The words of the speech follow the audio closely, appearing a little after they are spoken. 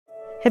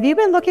Have you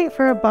been looking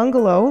for a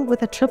bungalow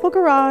with a triple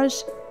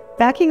garage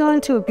backing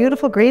onto a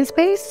beautiful green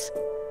space?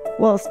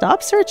 Well,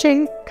 stop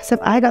searching, because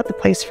I got the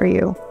place for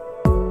you.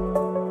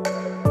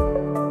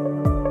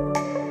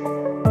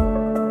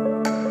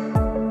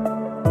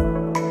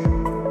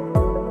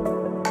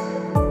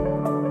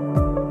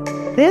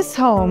 This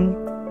home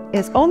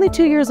is only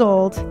 2 years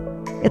old.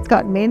 It's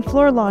got main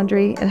floor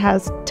laundry and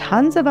has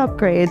tons of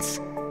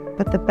upgrades,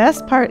 but the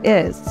best part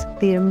is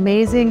the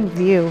amazing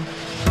view.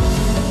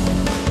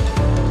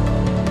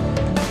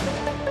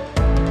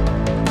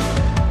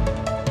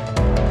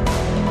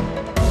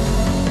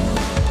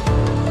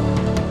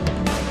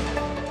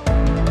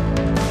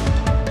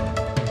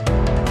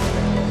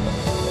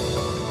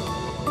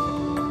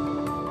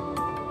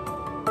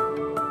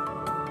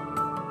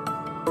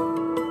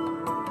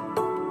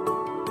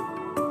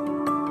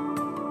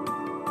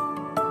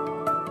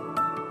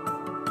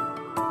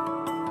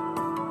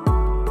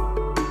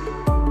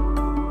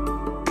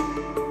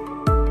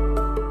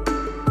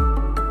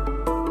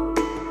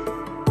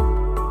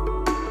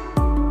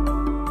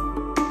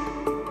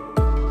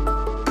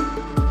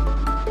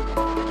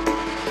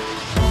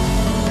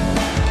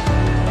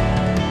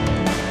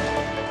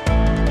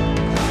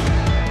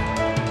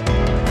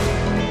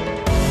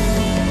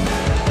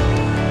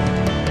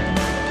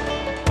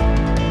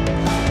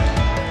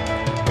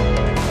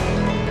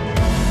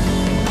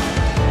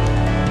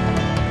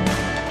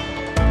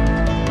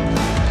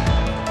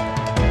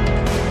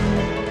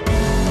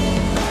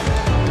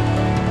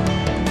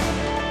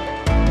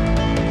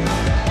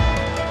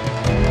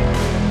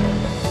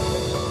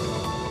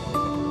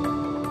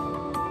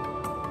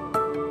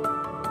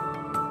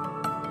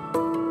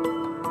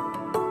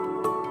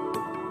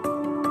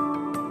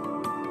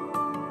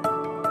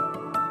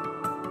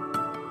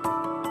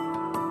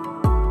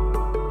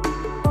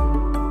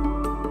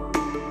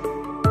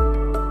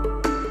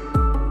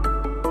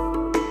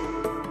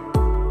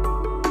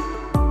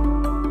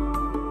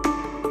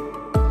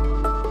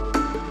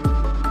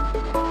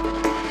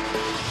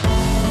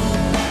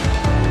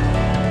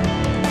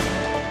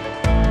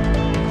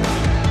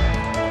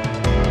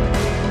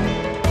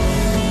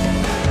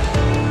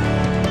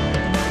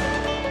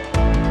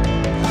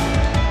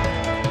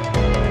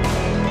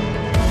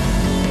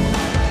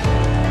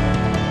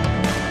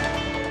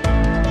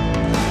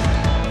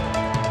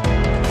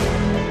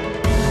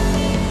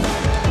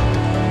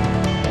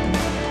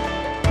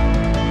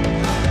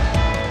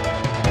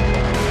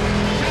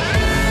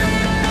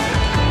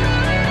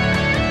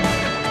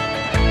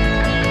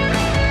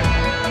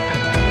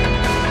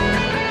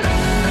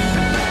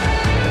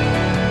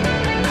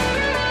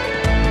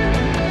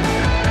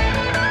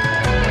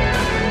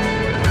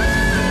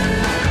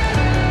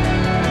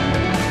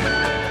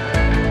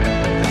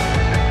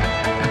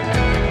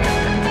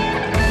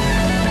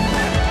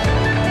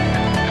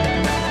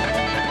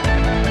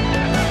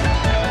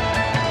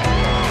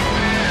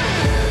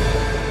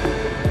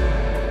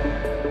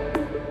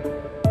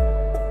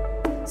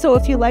 So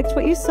if you liked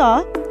what you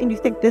saw and you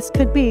think this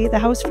could be the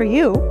house for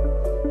you,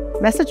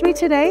 message me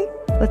today.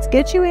 Let's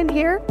get you in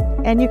here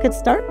and you can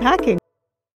start packing.